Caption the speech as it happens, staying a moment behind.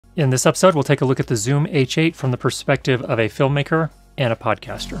In this episode, we'll take a look at the Zoom H8 from the perspective of a filmmaker and a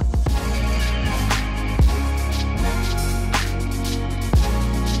podcaster.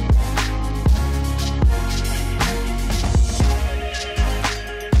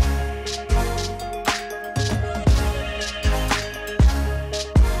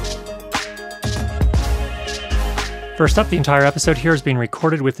 First up, the entire episode here is being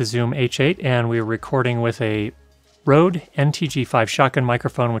recorded with the Zoom H8, and we're recording with a Rode NTG5 shotgun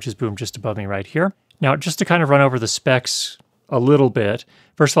microphone, which is boomed just above me right here. Now, just to kind of run over the specs a little bit,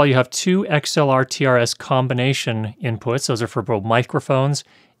 first of all, you have two XLR TRS combination inputs. Those are for both microphones,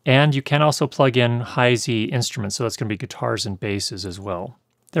 and you can also plug in high-Z instruments, so that's going to be guitars and basses as well.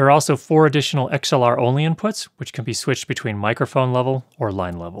 There are also 4 additional XLR-only inputs, which can be switched between microphone level or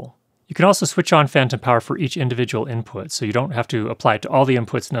line level. You can also switch on phantom power for each individual input, so you don't have to apply it to all the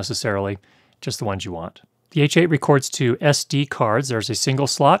inputs necessarily, just the ones you want. The H8 records to SD cards. There's a single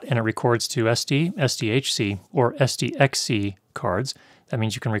slot, and it records to SD, SDHC, or SDXC cards. That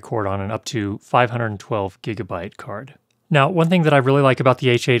means you can record on an up to 512 gigabyte card. Now, one thing that I really like about the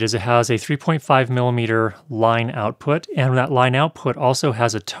H8 is it has a 3.5 millimeter line output, and that line output also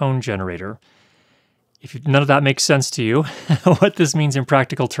has a tone generator. If none of that makes sense to you, what this means in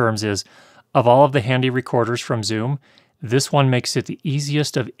practical terms is, of all of the handy recorders from Zoom, this one makes it the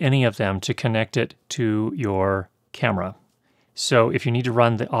easiest of any of them to connect it to your camera. So if you need to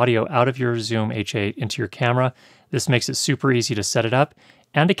run the audio out of your Zoom H8 into your camera, this makes it super easy to set it up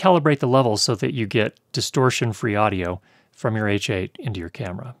and to calibrate the levels so that you get distortion-free audio from your H8 into your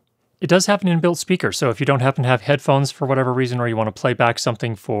camera. It does have an inbuilt speaker, so if you don't happen to have headphones for whatever reason, or you want to play back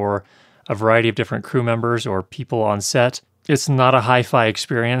something for a variety of different crew members or people on set, it's not a hi-fi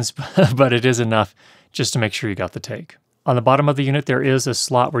experience, but it is enough just to make sure you got the take. On the bottom of the unit, there is a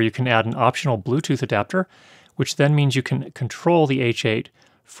slot where you can add an optional Bluetooth adapter, which then means you can control the H8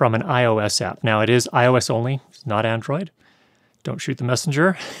 from an iOS app. Now, it is iOS only, it's not Android. Don't shoot the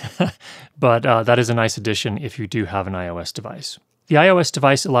messenger, but that is a nice addition if you do have an iOS device. The iOS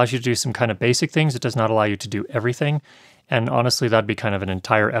device allows you to do some kind of basic things. It does not allow you to do everything. And honestly, that'd be kind of an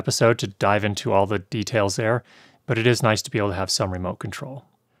entire episode to dive into all the details there, but it is nice to be able to have some remote control.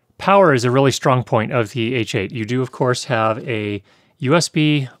 Power is a really strong point of the H8. You do, of course, have a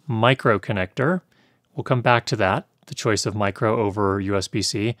USB micro connector. We'll come back to that, the choice of micro over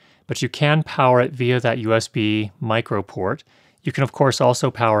USB-C, but you can power it via that USB micro port. You can, of course, also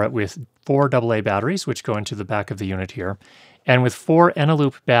power it with 4 AA batteries, which go into the back of the unit here. And with 4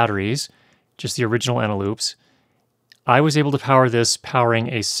 Eneloop batteries, just the original Eneloops, I was able to power this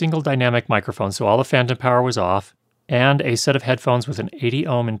powering a single dynamic microphone, so all the phantom power was off, and a set of headphones with an 80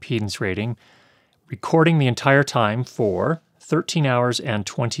 ohm impedance rating, recording the entire time for 13 hours and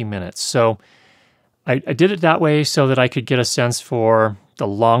 20 minutes. So I did it that way so that I could get a sense for the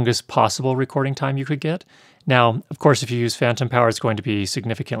longest possible recording time you could get. Now, of course, if you use phantom power, it's going to be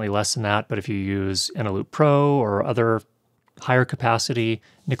significantly less than that, but if you use Eneloop Pro or other higher capacity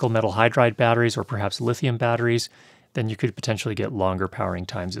nickel metal hydride batteries or perhaps lithium batteries, then you could potentially get longer powering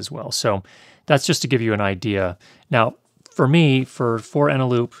times as well. So that's just to give you an idea. Now, for me, for 4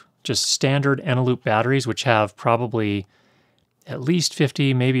 Eneloop, just standard Eneloop batteries, which have probably at least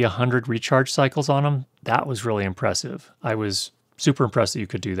 50, maybe 100 recharge cycles on them, that was really impressive. I was super impressed that you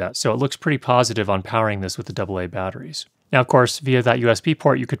could do that. So it looks pretty positive on powering this with the AA batteries. Now, of course, via that USB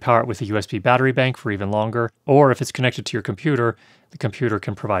port, you could power it with a USB battery bank for even longer, or if it's connected to your computer, the computer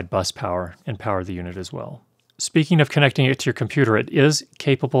can provide bus power and power the unit as well. Speaking of connecting it to your computer, it is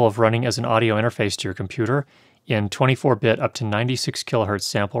capable of running as an audio interface to your computer in 24-bit up to 96 kilohertz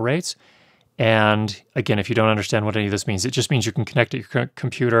sample rates. And again, if you don't understand what any of this means, it just means you can connect to your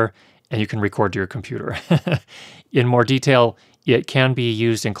computer and you can record to your computer. In more detail, it can be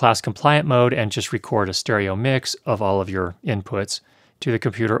used in class compliant mode and just record a stereo mix of all of your inputs to the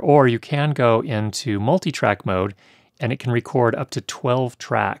computer, or you can go into multi-track mode and it can record up to 12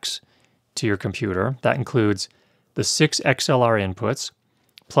 tracks to your computer. That includes the 6 XLR inputs,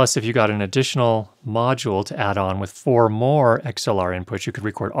 plus if you got an additional module to add on with 4 more XLR inputs, you could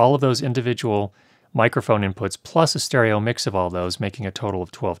record all of those individual microphone inputs plus a stereo mix of all those, making a total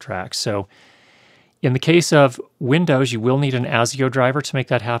of 12 tracks. So in the case of Windows, you will need an ASIO driver to make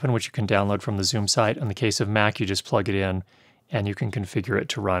that happen, which you can download from the Zoom site. In the case of Mac, you just plug it in and you can configure it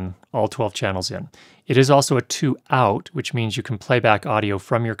to run all 12 channels in. It is also a 2-out, which means you can play back audio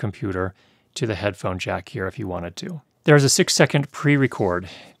from your computer to the headphone jack here if you wanted to. There's a 6-second pre-record.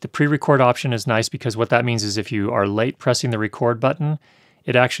 The pre-record option is nice because what that means is if you are late pressing the record button,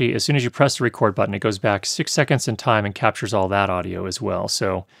 it actually, as soon as you press the record button, it goes back 6 seconds in time and captures all that audio as well.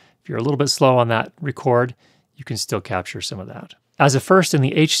 So if you're a little bit slow on that record, you can still capture some of that. As a first in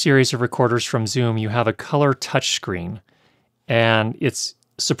the H series of recorders from Zoom, you have a color touchscreen, and it's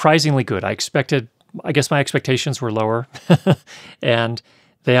surprisingly good. I guess my expectations were lower, and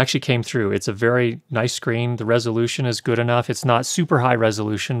they actually came through. It's a very nice screen. The resolution is good enough. It's not super high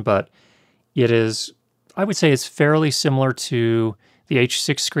resolution, but it is, I would say it's fairly similar to the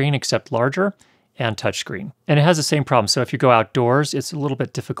H6 screen, except larger and touchscreen. And it has the same problem. So if you go outdoors, it's a little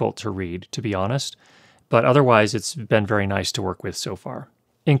bit difficult to read, to be honest. But otherwise, it's been very nice to work with so far.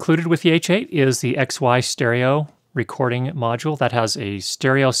 Included with the H8 is the XY stereo recording module that has a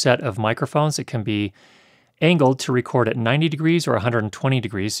stereo set of microphones. It can be angled to record at 90 degrees or 120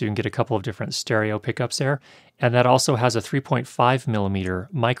 degrees, so you can get a couple of different stereo pickups there. And that also has a 3.5 millimeter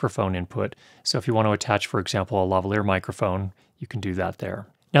microphone input. So if you want to attach, for example, a lavalier microphone, you can do that there.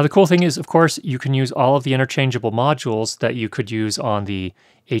 Now the cool thing is, of course, you can use all of the interchangeable modules that you could use on the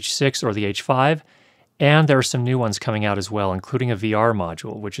H6 or the H5. And there are some new ones coming out as well, including a VR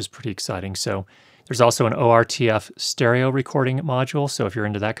module, which is pretty exciting. So there's also an ORTF stereo recording module. So if you're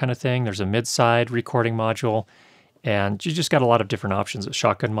into that kind of thing, there's a mid-side recording module, and you just got a lot of different options. A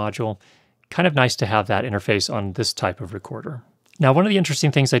shotgun module. Kind of nice to have that interface on this type of recorder. Now, one of the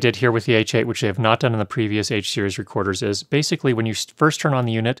interesting things I did here with the H8, which I have not done in the previous H series recorders, is basically when you first turn on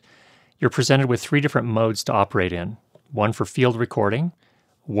the unit, you're presented with 3 different modes to operate in. One for field recording,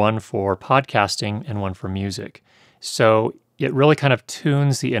 one for podcasting, and one for music. So it really kind of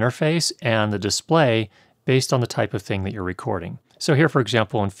tunes the interface and the display based on the type of thing that you're recording. So here, for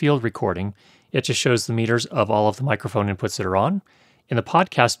example, in field recording, it just shows the meters of all of the microphone inputs that are on. In the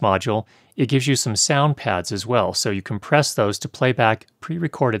podcast module, it gives you some sound pads as well. So you can press those to play back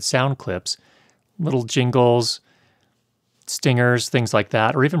pre-recorded sound clips, little jingles, stingers, things like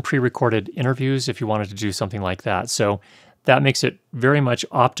that, or even pre-recorded interviews if you wanted to do something like that. So that makes it very much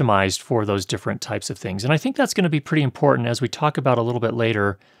optimized for those different types of things. And I think that's going to be pretty important as we talk about a little bit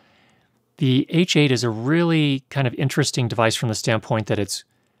later. The H8 is a really kind of interesting device from the standpoint that it's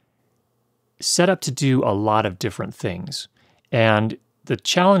set up to do a lot of different things. And the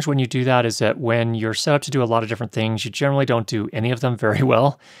challenge when you do that is that when you're set up to do a lot of different things, you generally don't do any of them very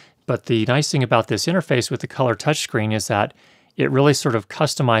well. But the nice thing about this interface with the color touchscreen is that it really sort of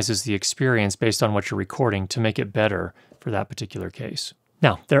customizes the experience based on what you're recording to make it better for that particular case.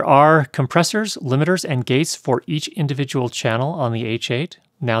 Now, there are compressors, limiters, and gates for each individual channel on the H8.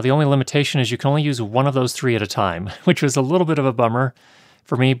 Now, the only limitation is you can only use one of those 3 at a time, which was a little bit of a bummer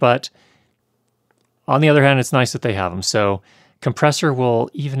for me, but on the other hand, it's nice that they have them. So compressor will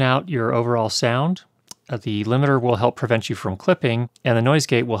even out your overall sound. The limiter will help prevent you from clipping, and the noise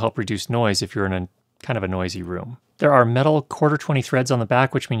gate will help reduce noise if you're in a kind of a noisy room. There are metal 1/4-20 threads on the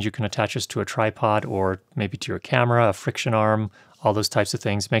back, which means you can attach this to a tripod or maybe to your camera, a friction arm, all those types of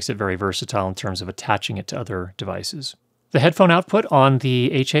things. Makes it very versatile in terms of attaching it to other devices. The headphone output on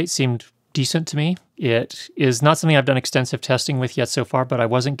the H8 seemed decent to me. It is not something I've done extensive testing with yet so far, but I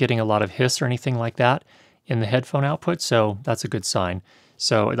wasn't getting a lot of hiss or anything like that in the headphone output, so that's a good sign.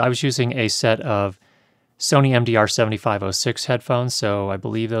 So I was using a set of Sony MDR7506 headphones, so I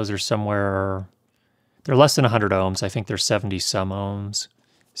believe those are somewhere, they're less than 100 ohms. I think they're 70 some ohms,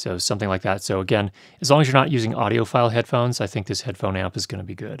 so something like that. So again, as long as you're not using audiophile headphones, I think this headphone amp is going to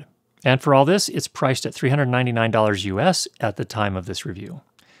be good. And for all this, it's priced at $399 US at the time of this review.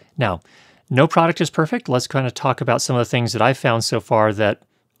 Now, no product is perfect. Let's kind of talk about some of the things that I've found so far that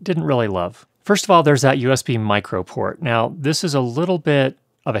didn't really love. First of all, there's that USB micro port. Now, this is a little bit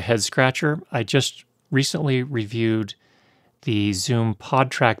of a head scratcher. I just recently reviewed the Zoom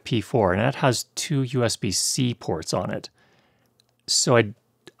PodTrack P4, and that has 2 USB-C ports on it. So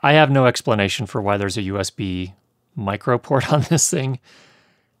I have no explanation for why there's a USB micro port on this thing.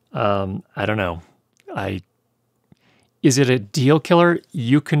 I don't know. Is it a deal killer?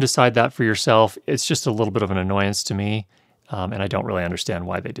 You can decide that for yourself. It's just a little bit of an annoyance to me, and I don't really understand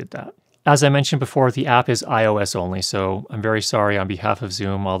why they did that. As I mentioned before, the app is iOS only, so I'm very sorry on behalf of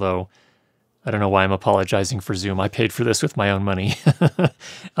Zoom, although I don't know why I'm apologizing for Zoom. I paid for this with my own money.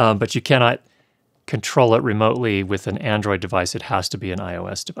 But you cannot control it remotely with an Android device. It has to be an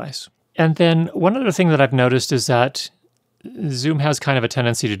iOS device. And then one other thing that I've noticed is that Zoom has kind of a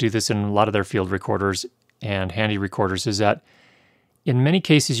tendency to do this in a lot of their field recorders and handy recorders, is that in many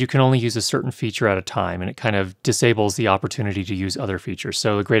cases you can only use a certain feature at a time, and it kind of disables the opportunity to use other features.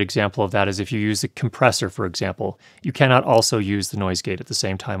 So a great example of that is if you use a compressor, for example, you cannot also use the noise gate at the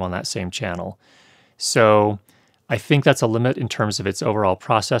same time on that same channel. So I think that's a limit in terms of its overall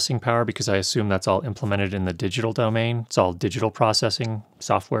processing power, because I assume that's all implemented in the digital domain. It's all digital processing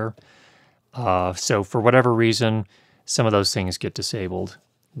software. So for whatever reason, some of those things get disabled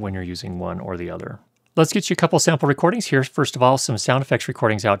when you're using one or the other. Let's get you a couple sample recordings here. First of all, some sound effects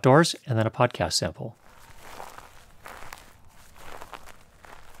recordings outdoors, and then a podcast sample.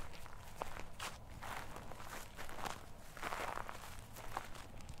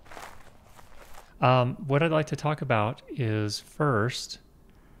 What I'd like to talk about is first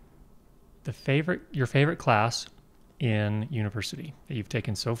your favorite class in university that you've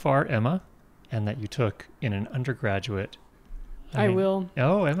taken so far, Emma, and that you took in an undergraduate. I will.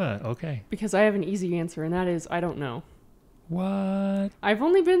 Oh, Emma, okay. Because I have an easy answer, and that is I don't know. What? I've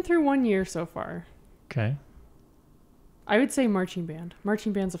only been through 1 year so far. Okay. I would say marching band.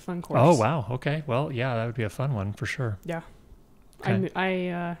 Marching band's a fun course. Oh, wow. Okay. Well, yeah, that would be a fun one for sure. Yeah. Okay.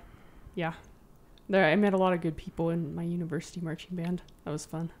 Yeah. I met a lot of good people in my university marching band. That was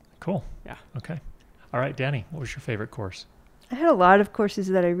fun. Cool. Yeah. Okay. All right, Danny, what was your favorite course? I had a lot of courses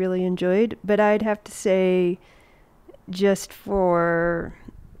that I really enjoyed, but I'd have to say just for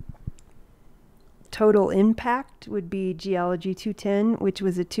total impact would be Geology 210, which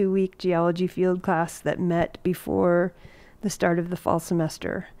was a 2-week geology field class that met before the start of the fall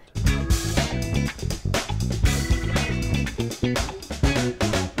semester.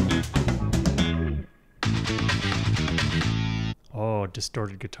 Oh,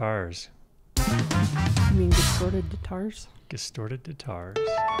 distorted guitars. You mean distorted guitars? Distorted guitars.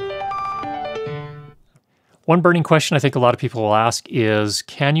 One burning question I think a lot of people will ask is,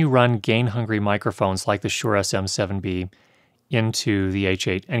 can you run gain-hungry microphones like the Shure SM7B into the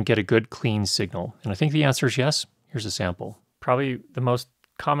H8 and get a good clean signal? And I think the answer is yes. Here's a sample. Probably the most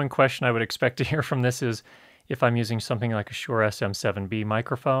common question I would expect to hear from this is if I'm using something like a Shure SM7B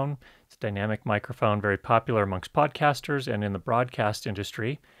microphone. It's a dynamic microphone, very popular amongst podcasters and in the broadcast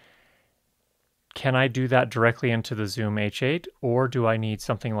industry. Can I do that directly into the Zoom H8, or do I need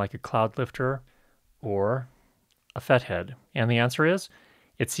something like a cloud lifter or a FET head? And the answer is,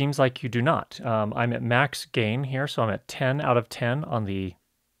 it seems like you do not. I'm at max gain here, so I'm at 10 out of 10 on the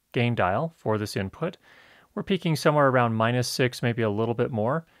gain dial for this input. We're peaking somewhere around -6, maybe a little bit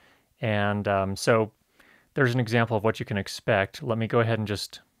more. And so there's an example of what you can expect. Let me go ahead and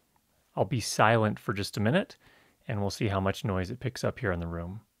I'll be silent for just a minute, and we'll see how much noise it picks up here in the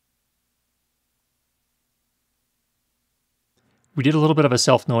room. We did a little bit of a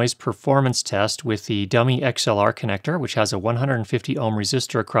self-noise performance test with the dummy XLR connector, which has a 150 ohm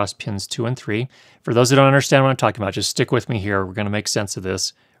resistor across pins 2 and 3. For those that don't understand what I'm talking about, just stick with me here. We're going to make sense of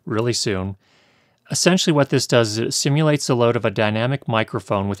this really soon. Essentially what this does is it simulates the load of a dynamic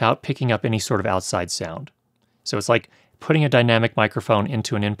microphone without picking up any sort of outside sound. So it's like putting a dynamic microphone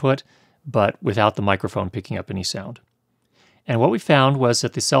into an input, but without the microphone picking up any sound. And what we found was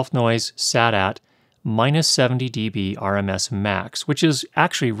that the self-noise sat at -70 dB RMS max, which is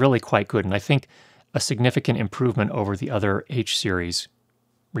actually really quite good, and I think a significant improvement over the other H-series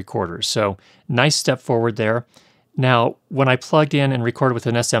recorders. So nice step forward there. Now, when I plugged in and recorded with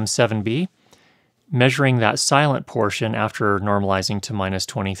an SM7B, measuring that silent portion after normalizing to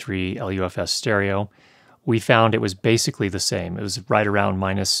 -23 LUFS stereo, we found it was basically the same. It was right around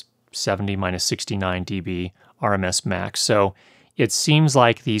 -70, -69 dB RMS max. So it seems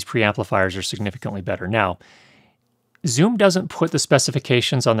like these preamplifiers are significantly better. Now, Zoom doesn't put the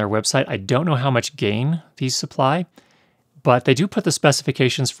specifications on their website. I don't know how much gain these supply, but they do put the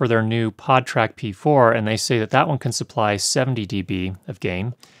specifications for their new PodTrack P4, and they say that that one can supply 70 dB of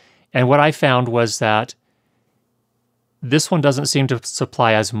gain. And what I found was that this one doesn't seem to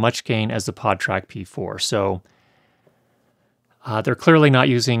supply as much gain as the PodTrack P4. So they're clearly not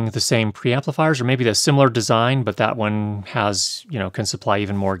using the same preamplifiers, or maybe the similar design, but that one has, can supply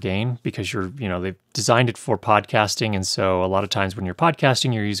even more gain because they've designed it for podcasting. And so a lot of times when you're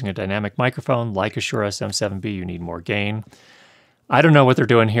podcasting, you're using a dynamic microphone like a Shure SM7B, you need more gain. I don't know what they're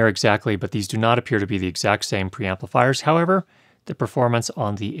doing here exactly, but these do not appear to be the exact same preamplifiers. However, the performance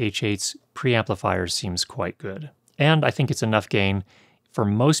on the H8's preamplifiers seems quite good. And I think it's enough gain for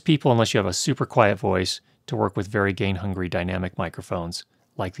most people, unless you have a super quiet voice, to work with very gain-hungry dynamic microphones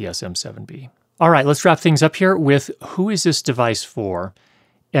like the SM7B. All right, let's wrap things up here with who is this device for?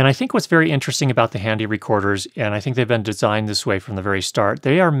 And I think what's very interesting about the Handy recorders, and I think they've been designed this way from the very start,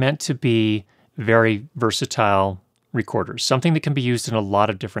 they are meant to be very versatile recorders, something that can be used in a lot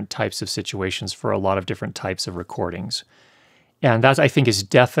of different types of situations for a lot of different types of recordings. And that, I think, is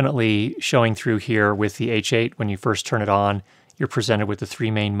definitely showing through here with the H8. When you first turn it on, you're presented with the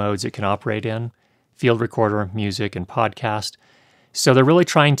 3 main modes it can operate in: field recorder, music, and podcast. So they're really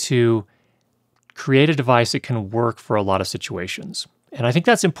trying to create a device that can work for a lot of situations. And I think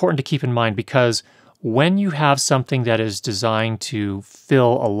that's important to keep in mind, because when you have something that is designed to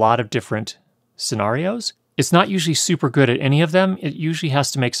fill a lot of different scenarios, it's not usually super good at any of them. It usually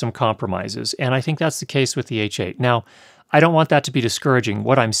has to make some compromises. And I think that's the case with the H8. Now, I don't want that to be discouraging.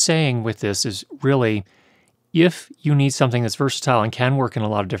 What I'm saying with this is really, if you need something that's versatile and can work in a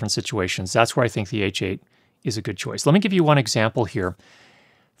lot of different situations, that's where I think the H8 is a good choice. Let me give you one example here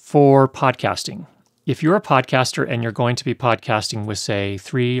for podcasting. If you're a podcaster and you're going to be podcasting with, say,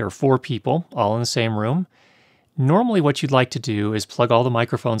 3 or 4 people all in the same room, normally what you'd like to do is plug all the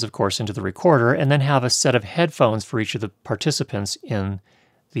microphones, of course, into the recorder and then have a set of headphones for each of the participants in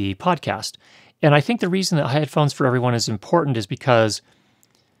the podcast. And I think the reason that headphones for everyone is important is because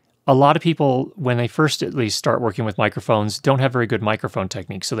a lot of people, when they first at least start working with microphones, don't have very good microphone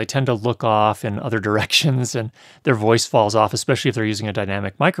technique. So they tend to look off in other directions and their voice falls off, especially if they're using a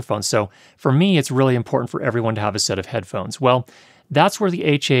dynamic microphone. So for me, it's really important for everyone to have a set of headphones. Well, that's where the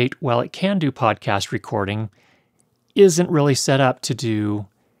H8, while it can do podcast recording, isn't really set up to do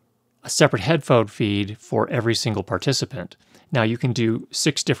a separate headphone feed for every single participant. Now, you can do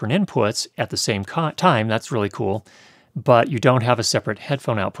 6 different inputs at the same time. That's really cool. But you don't have a separate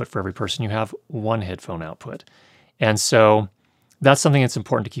headphone output for every person. You have one headphone output. And so that's something that's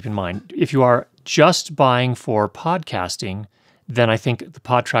important to keep in mind. If you are just buying for podcasting, then I think the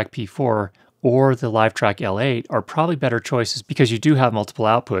PodTrack P4 or the LiveTrack L8 are probably better choices because you do have multiple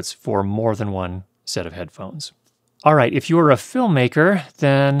outputs for more than one set of headphones. All right, if you're a filmmaker,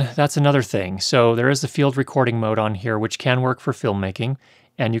 then that's another thing. So there is the field recording mode on here, which can work for filmmaking.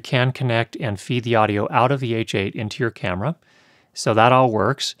 And you can connect and feed the audio out of the H8 into your camera. So that all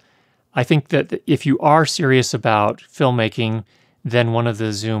works. I think that if you are serious about filmmaking, then one of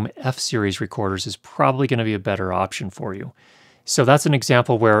the Zoom F-Series recorders is probably going to be a better option for you. So that's an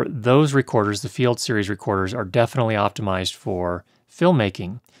example where those recorders, the Field Series recorders, are definitely optimized for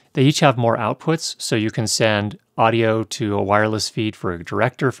filmmaking. They each have more outputs, so you can send audio to a wireless feed for a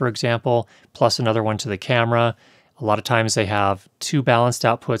director, for example, plus another one to the camera. A lot of times they have 2 balanced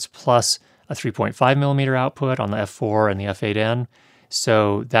outputs plus a 3.5 millimeter output on the F4 and the F8n.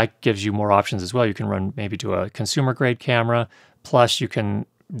 So that gives you more options as well. You can run maybe to a consumer grade camera, plus you can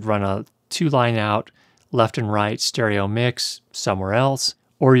run a 2-line out, left and right stereo mix somewhere else,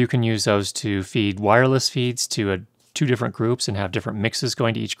 or you can use those to feed wireless feeds to 2 different groups and have different mixes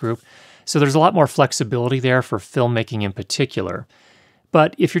going to each group. So there's a lot more flexibility there for filmmaking in particular.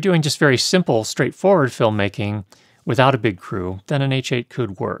 But if you're doing just very simple, straightforward filmmaking, without a big crew, then an H8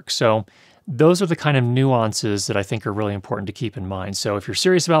 could work. So those are the kind of nuances that I think are really important to keep in mind. So if you're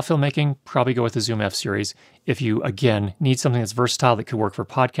serious about filmmaking, probably go with the Zoom F-Series. If you, again, need something that's versatile that could work for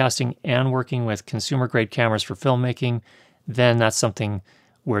podcasting and working with consumer-grade cameras for filmmaking, then that's something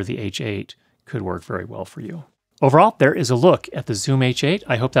where the H8 could work very well for you. Overall, there is a look at the Zoom H8.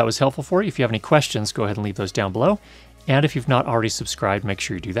 I hope that was helpful for you. If you have any questions, go ahead and leave those down below. And if you've not already subscribed, make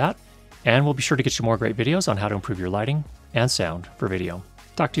sure you do that. And we'll be sure to get you more great videos on how to improve your lighting and sound for video.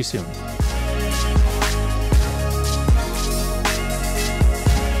 Talk to you soon.